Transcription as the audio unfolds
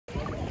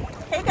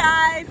Hey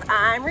guys,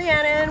 I'm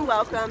Rheannon.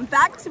 Welcome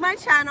back to my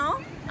channel.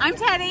 I'm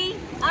Teddy.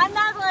 I'm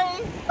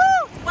Natalie.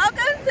 Woo!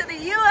 Welcome to the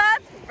U.S.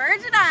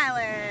 Virgin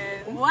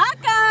Islands.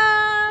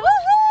 Welcome!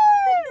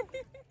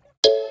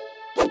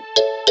 Woohoo!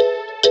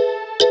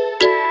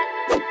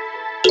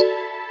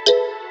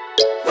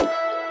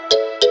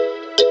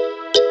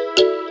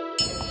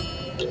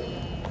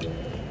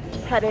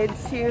 Headed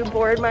to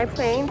board my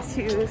plane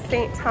to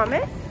St.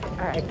 Thomas.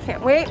 I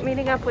can't wait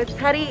meeting up with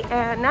Teddy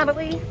and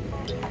Natalie.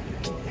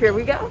 Here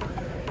we go.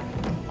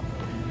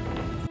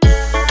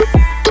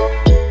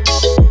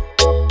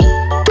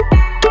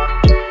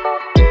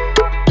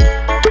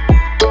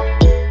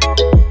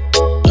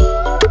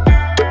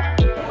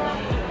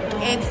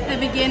 It's the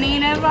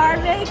beginning of our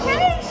vacation.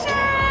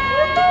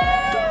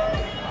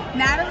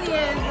 Natalie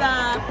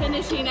is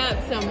finishing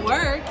up some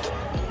work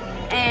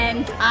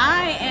and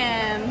I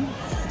am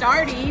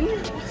starting.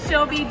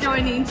 She'll be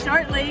joining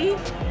shortly.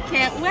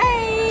 Can't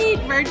wait.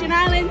 Virgin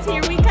Islands,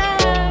 here we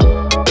come.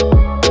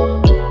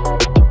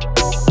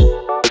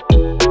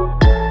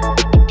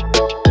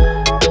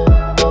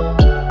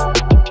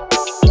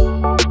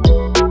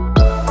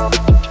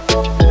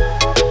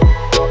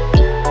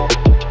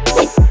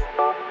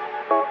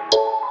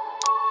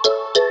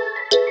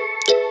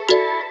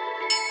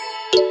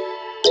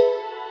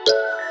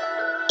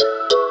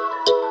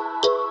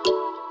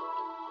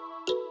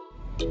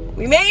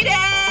 We made it!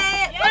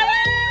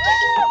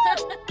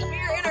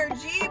 We're in our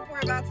Jeep. We're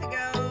about to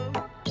go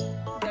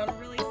down a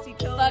really steep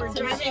hill. Fuck We're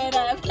some driving shit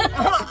up.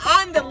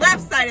 on the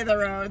left side of the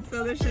road,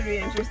 so this should be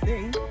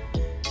interesting.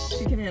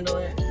 She can handle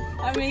it.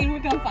 I mean, we're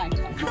gonna find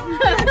it.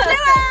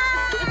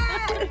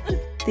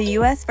 The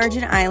U.S.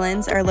 Virgin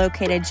Islands are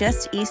located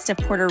just east of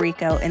Puerto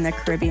Rico in the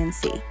Caribbean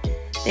Sea.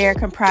 They are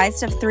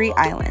comprised of 3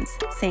 islands,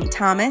 St.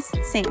 Thomas,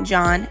 St.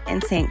 John,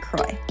 and St.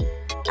 Croix.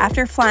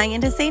 After flying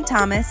into St.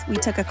 Thomas, we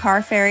took a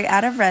car ferry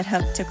out of Red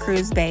Hook to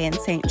Cruz Bay in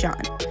St.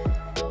 John.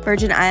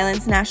 Virgin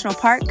Islands National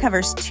Park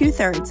covers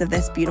 2/3 of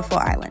this beautiful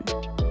island.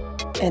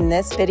 In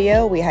this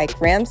video, we hike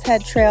Ram's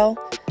Head Trail,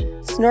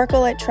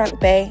 snorkel at Trunk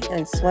Bay,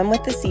 and swim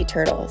with the sea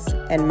turtles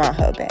in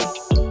Maho Bay.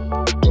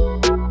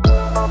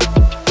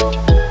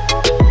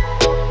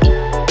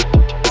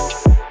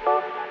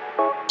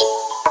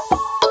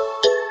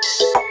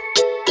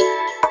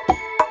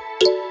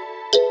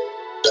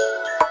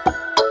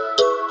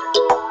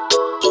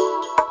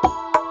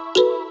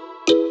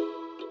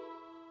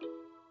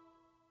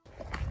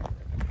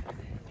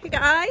 Hey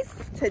guys,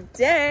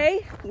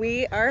 today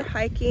we are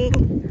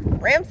hiking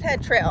Ram's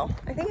Head Trail.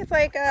 I think it's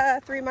like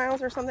 3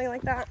 miles or something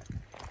like that.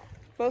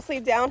 Mostly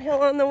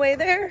downhill on the way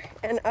there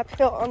and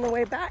uphill on the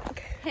way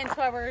back. Hence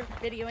why we're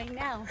videoing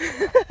now.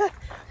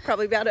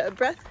 Probably be out of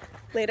breath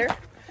later.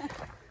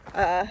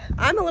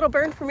 I'm a little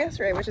burned from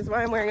yesterday, which is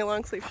why I'm wearing a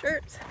long sleeve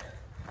shirt.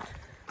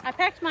 I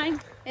packed mine.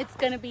 It's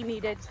gonna be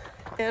needed.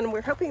 And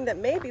we're hoping that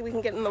maybe we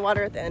can get in the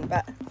water at the end,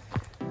 but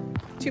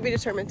to be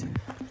determined.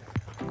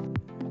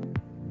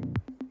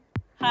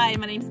 Hi,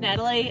 my name's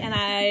Natalie and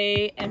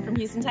I am from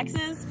Houston,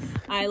 Texas.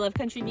 I love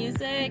country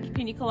music,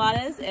 pina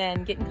coladas,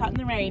 and getting caught in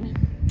the rain.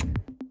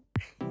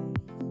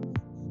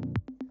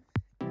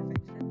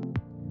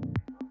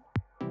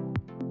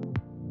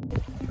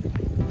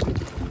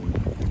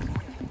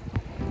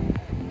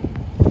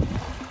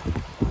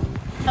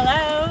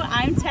 Hello,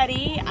 I'm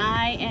Teddy.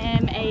 I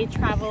am a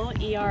travel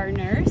ER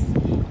nurse.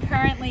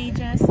 Currently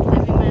just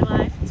living my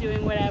life,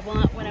 doing what I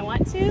want when I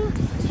want to.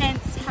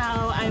 Hence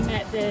how I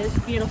met this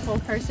beautiful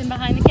person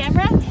behind the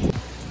camera.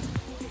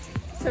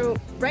 So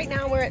right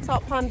now we're at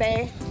Salt Pond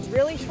Bay,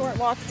 really short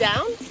walk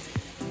down.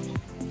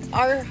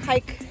 Our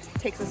hike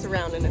takes us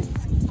around and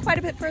it's quite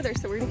a bit further,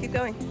 so we're gonna keep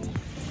going.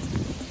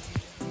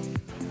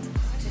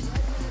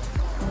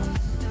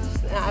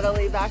 There's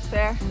Natalie back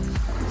there,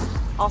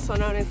 also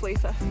known as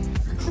Lisa.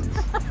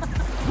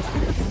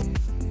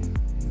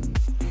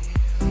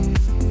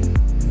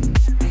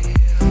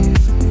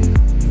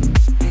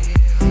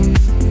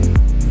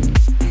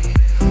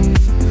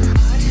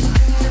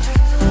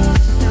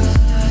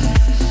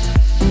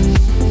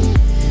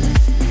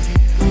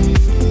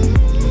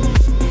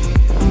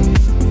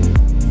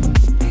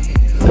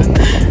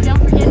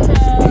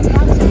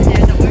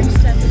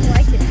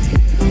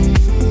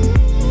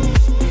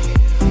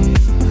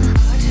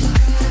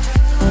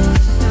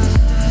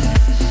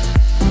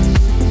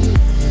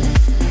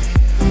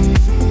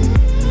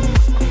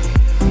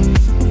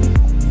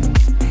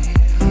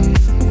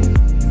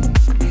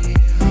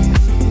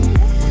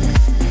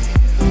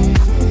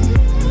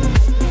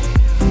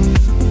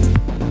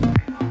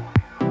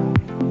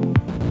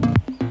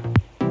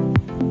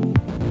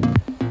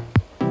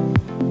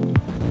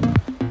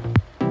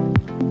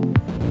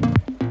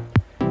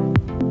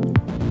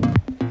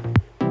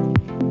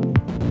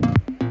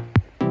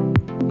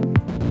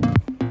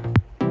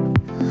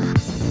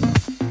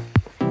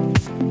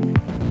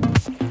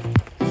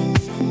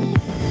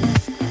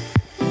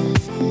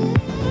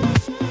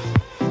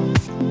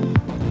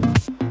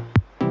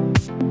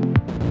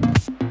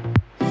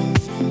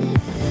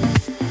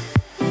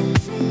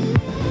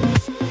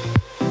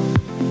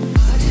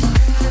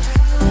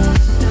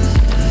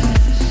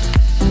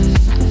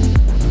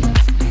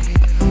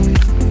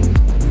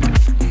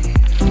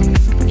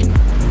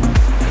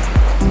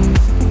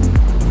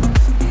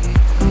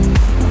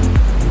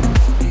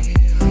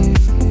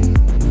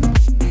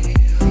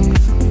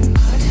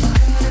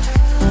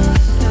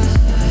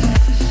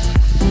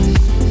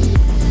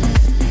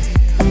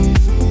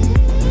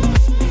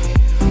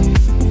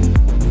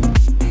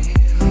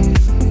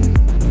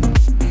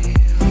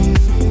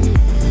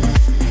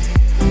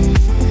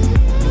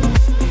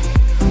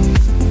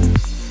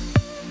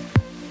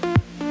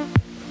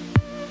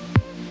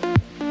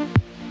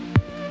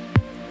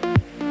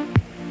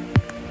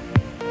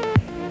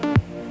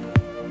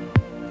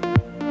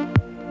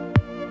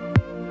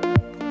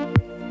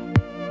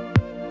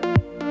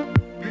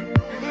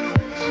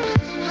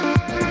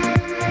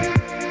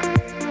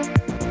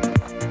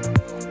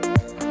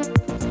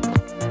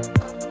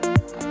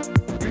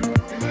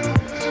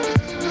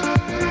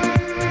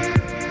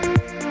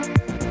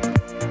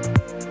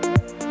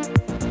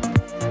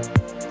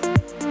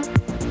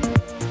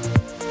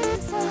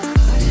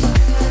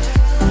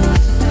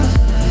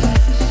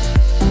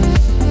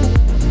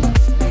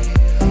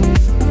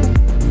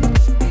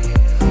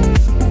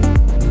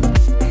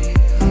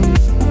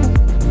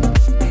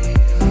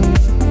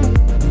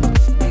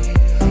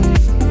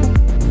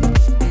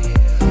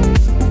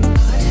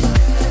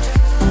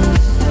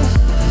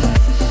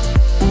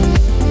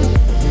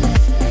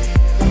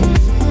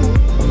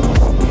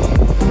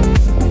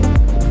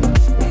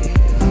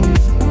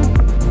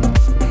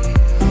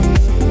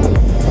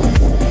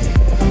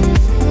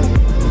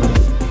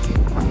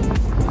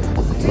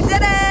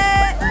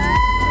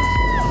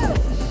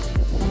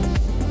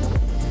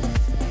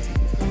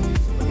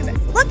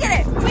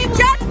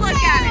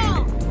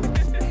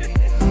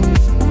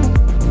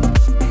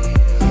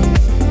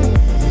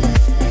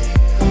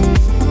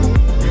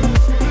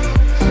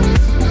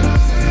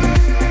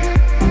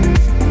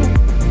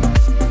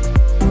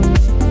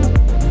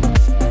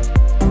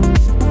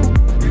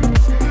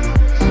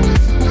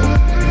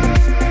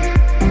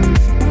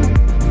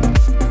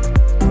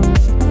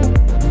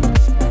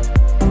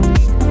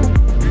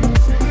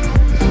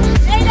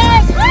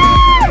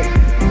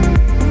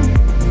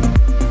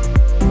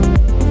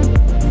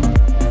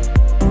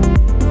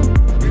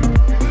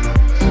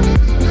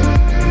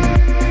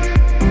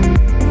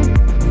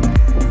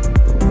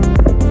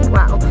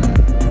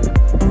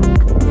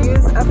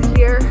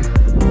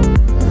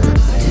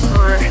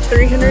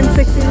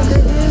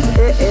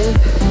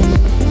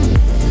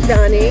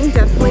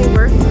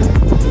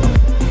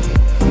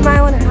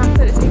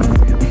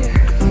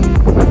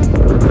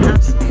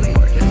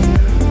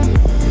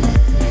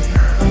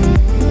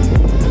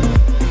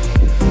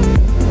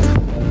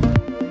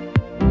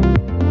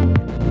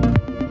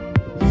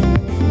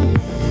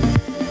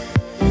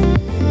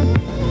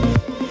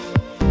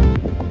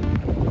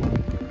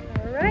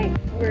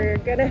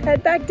 gonna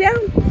head back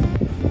down.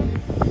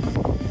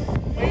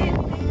 Hey,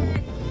 we made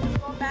it. We're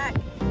going back.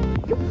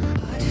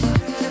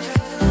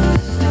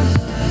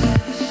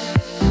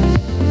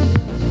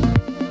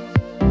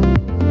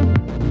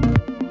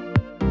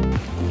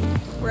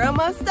 We're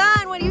almost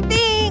done. What do you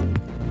think?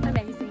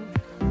 Amazing.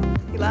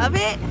 You love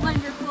it?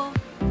 Wonderful.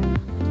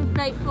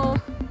 Grateful.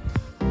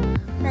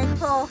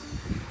 Thankful.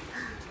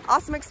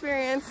 Awesome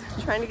experience.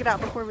 Trying to get out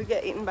before we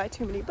get eaten by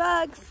too many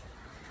bugs.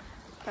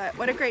 But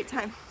what a great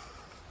time.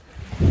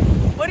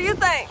 What do you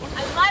think?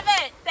 I love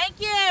it. Thank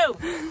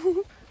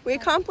you. We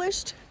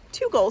accomplished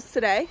 2 goals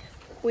today.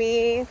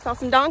 We saw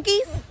some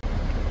donkeys.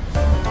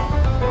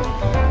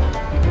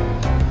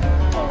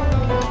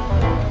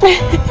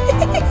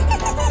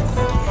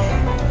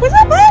 What's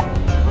up, bud?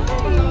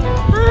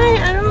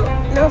 Hi. I don't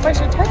know if I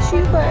should touch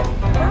you, but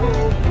hi.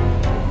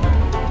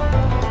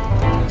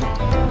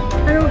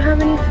 I don't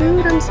have any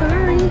food. I'm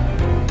sorry.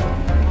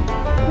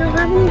 I don't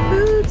have any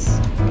foods.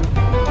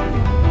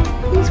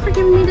 Thanks for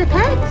giving me the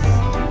pets.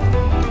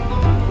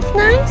 It's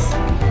nice.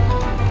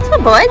 What's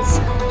up, buds?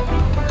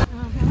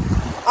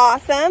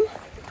 Awesome.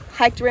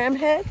 Hiked Ram's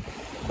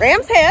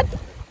Head.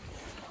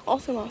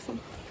 Also awesome.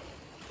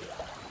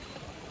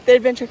 The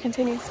adventure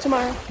continues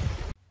tomorrow.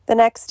 The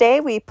next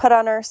day, we put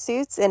on our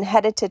suits and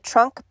headed to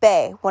Trunk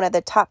Bay, one of the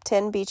top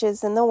 10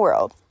 beaches in the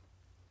world.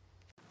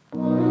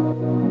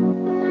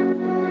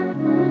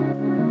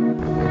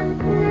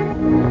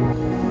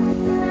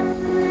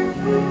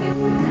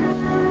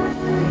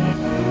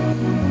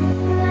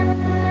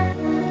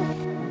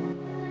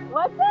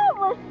 What's up?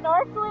 We're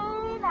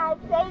snorkeling at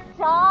St.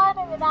 John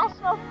in the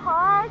National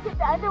Park at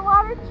the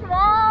Underwater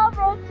Trail,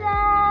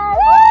 bitches!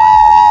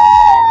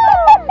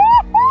 Woo!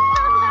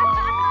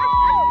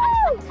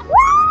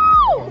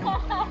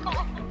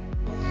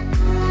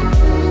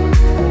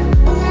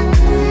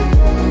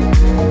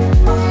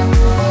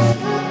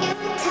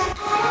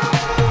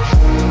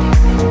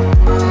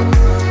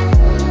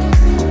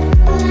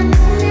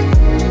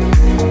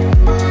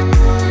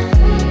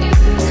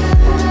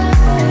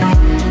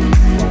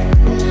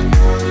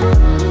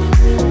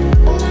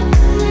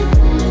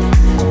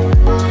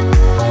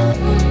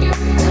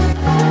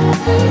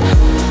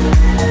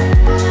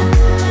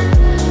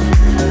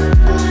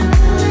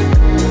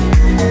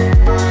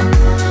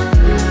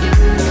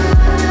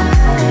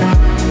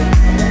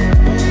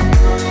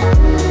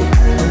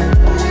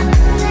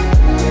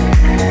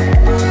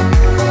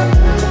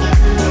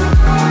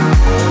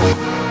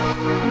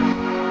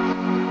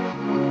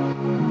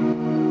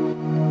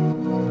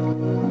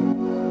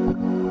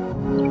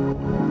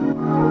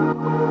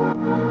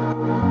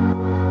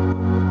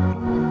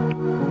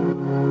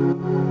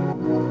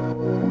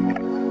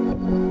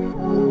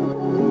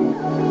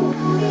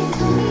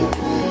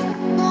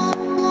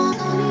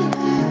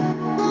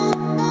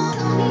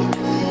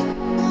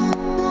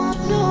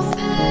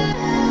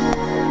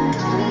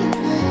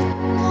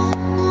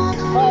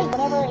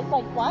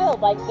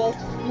 Like this,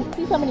 you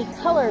see so many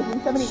colors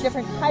and so many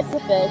different types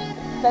of fish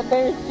that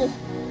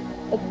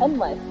it's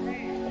endless,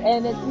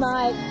 and it's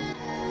not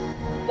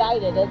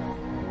guided, it's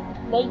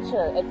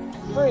nature, it's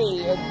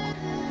free, it's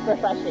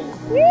refreshing.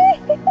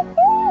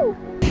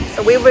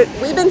 So we've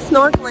been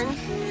snorkeling,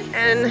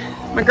 and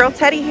my girl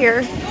Teddy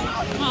here.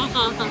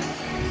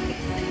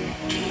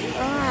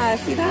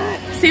 See that?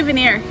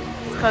 Souvenir.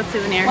 It's called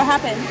Souvenir. What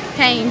happened?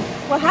 Pain.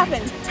 What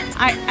happened?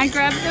 I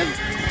grabbed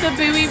the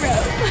buoy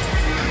rope.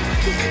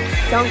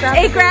 Don't grab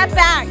It grabbed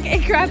back.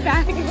 It grabbed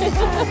back.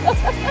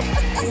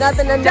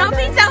 Nothing another... Don't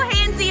be so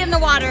handsy in the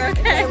water,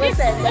 okay? Hey,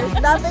 listen, there's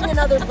nothing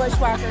another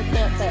bushwhacker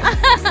can't fix,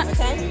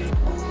 okay?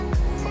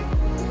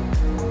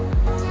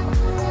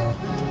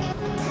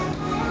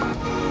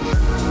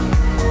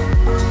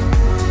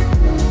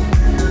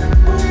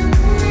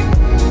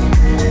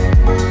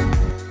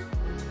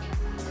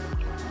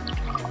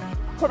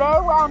 Today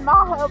we're on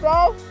Maho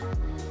Bay.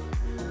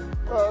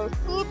 There's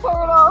sea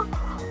turtles,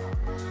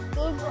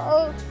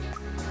 stingrays.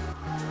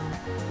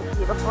 It's a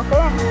beautiful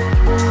thing.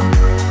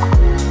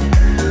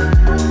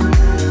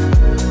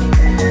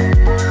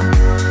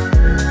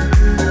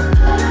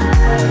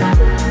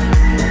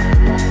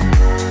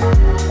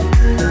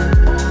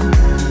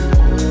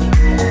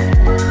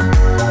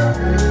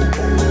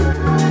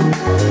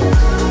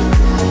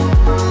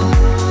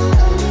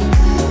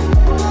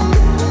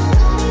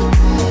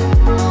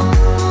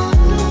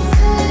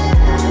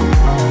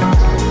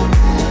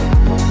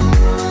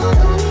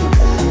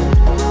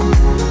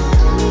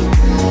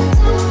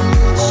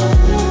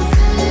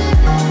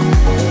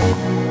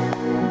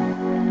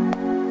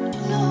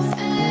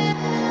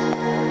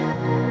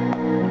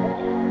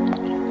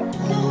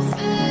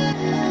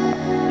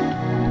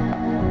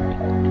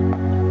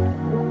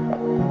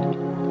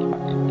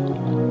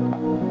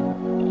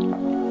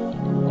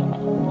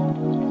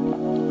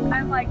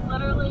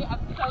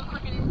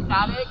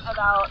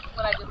 About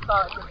what I just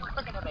saw. It's just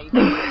freaking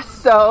amazing.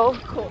 So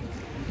cool.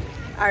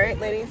 All right,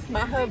 ladies,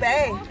 Maho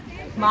Bay.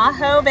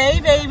 Maho Bay,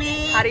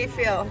 baby. How do you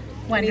feel?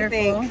 Wonderful. What do you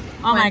think?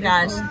 Oh my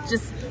gosh,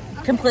 just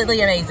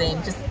completely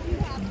amazing. Just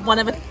one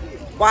of a.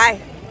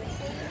 Why?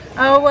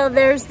 Oh, well,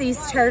 there's these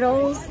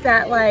turtles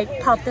that like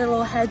pop their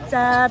little heads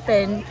up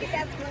and,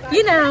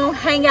 you know,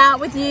 hang out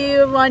with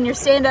you on your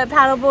stand-up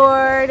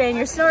paddleboard and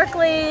you're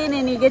snorkeling,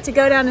 and you get to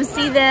go down and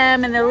see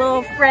them and their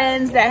little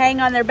friends that hang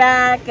on their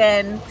back,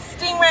 and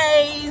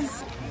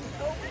stingrays.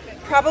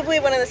 Probably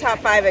one of the top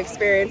 5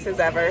 experiences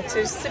ever,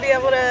 just to be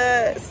able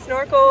to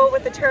snorkel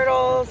with the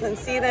turtles and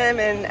see them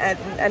in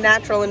a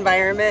natural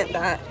environment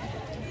that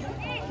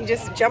you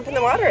just jump in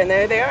the water and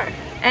there they are.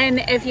 And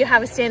if you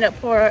have a stand-up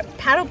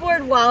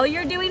paddleboard while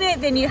you're doing it,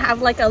 then you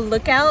have like a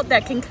lookout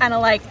that can kind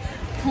of like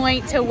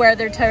point to where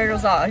their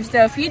turtles are.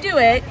 So if you do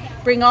it,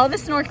 bring all the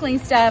snorkeling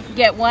stuff,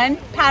 get one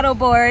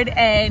paddleboard,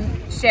 and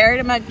share it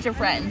amongst your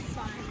friends.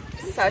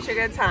 Such a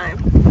good time.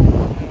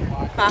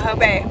 Maho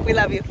Bay, we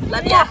love you.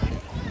 Love ya.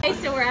 Okay,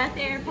 so we're at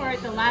the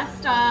airport, the last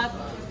stop.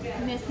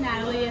 Miss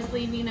Natalie is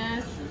leaving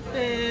us.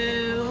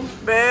 Boo.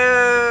 Boo.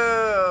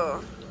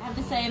 I have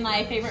to say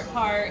my favorite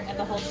part of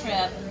the whole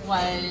trip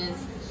was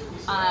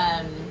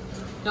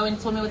going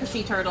swimming with the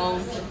sea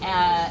turtles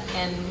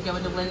and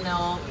going to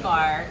Windmill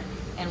Bar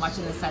and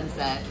watching the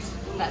sunset.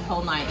 That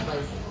whole night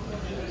was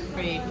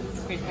pretty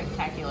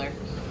spectacular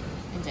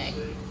and day.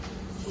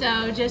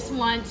 So just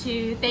want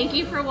to thank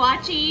you for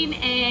watching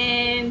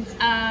and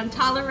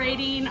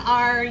tolerating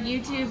our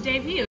YouTube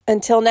debut.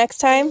 Until next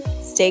time,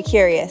 stay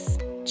curious.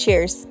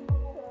 Cheers.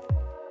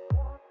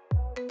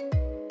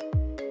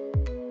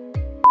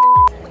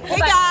 Hey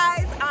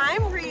guys,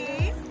 I'm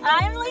Reese.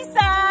 I'm Lisa.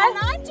 And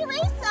I'm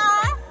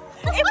Teresa.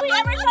 If we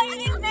ever tell you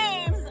these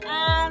names,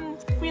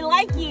 we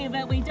like you,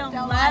 but we don't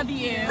love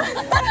you.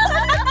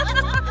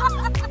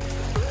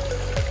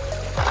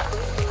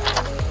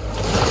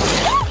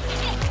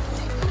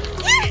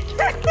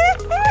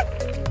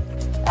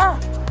 Ah,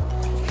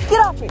 get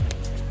off me.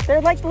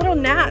 They're like little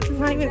gnats. It's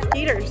not even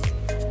mosquitoes.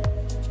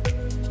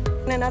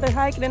 And another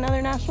hike in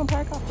another national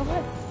park off the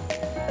list.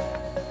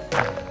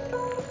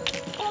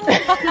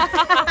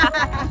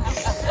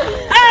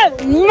 Oh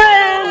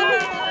man!